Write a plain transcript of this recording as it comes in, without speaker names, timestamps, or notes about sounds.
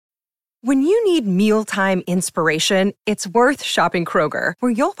When you need mealtime inspiration, it's worth shopping Kroger,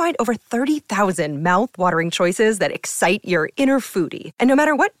 where you'll find over 30,000 mouth-watering choices that excite your inner foodie. And no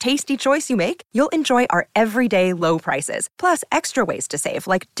matter what tasty choice you make, you'll enjoy our everyday low prices, plus extra ways to save,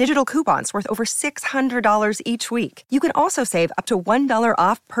 like digital coupons worth over $600 each week. You can also save up to $1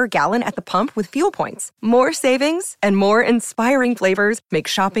 off per gallon at the pump with fuel points. More savings and more inspiring flavors make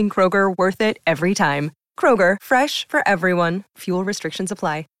shopping Kroger worth it every time. Kroger, fresh for everyone. Fuel restrictions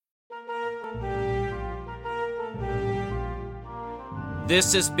apply.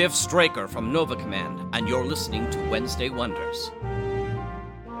 This is Biff Straker from Nova Command, and you're listening to Wednesday Wonders.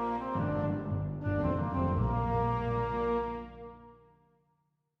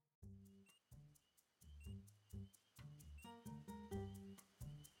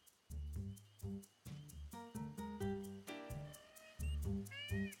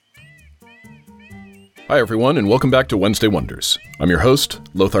 Hi everyone, and welcome back to Wednesday Wonders. I'm your host,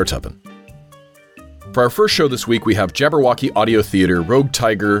 Lothar Tuppen. For our first show this week, we have Jabberwocky Audio Theater Rogue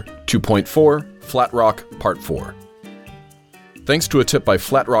Tiger 2.4, Flat Rock Part 4. Thanks to a tip by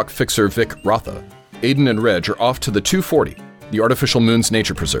Flat Rock fixer Vic Rotha, Aiden and Reg are off to the 240, the Artificial Moon's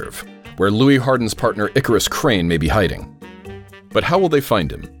nature preserve, where Louis Hardin's partner Icarus Crane may be hiding. But how will they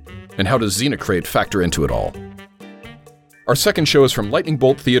find him? And how does Xenocrate factor into it all? Our second show is from Lightning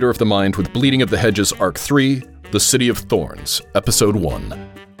Bolt Theater of the Mind with Bleeding of the Hedges Arc 3, The City of Thorns, Episode 1.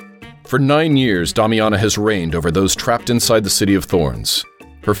 For 9 years, Damiana has reigned over those trapped inside the City of Thorns,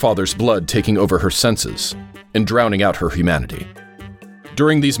 her father's blood taking over her senses and drowning out her humanity.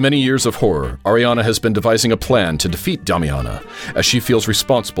 During these many years of horror, Ariana has been devising a plan to defeat Damiana, as she feels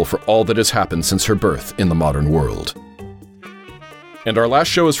responsible for all that has happened since her birth in the modern world. And our last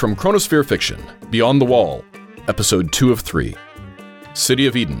show is from Chronosphere Fiction, Beyond the Wall, Episode 2 of 3, City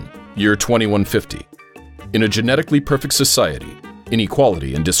of Eden, Year 2150. In a genetically perfect society,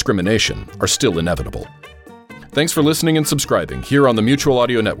 inequality and discrimination are still inevitable. Thanks for listening and subscribing here on the Mutual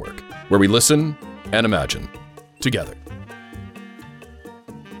Audio Network, where we listen and imagine together.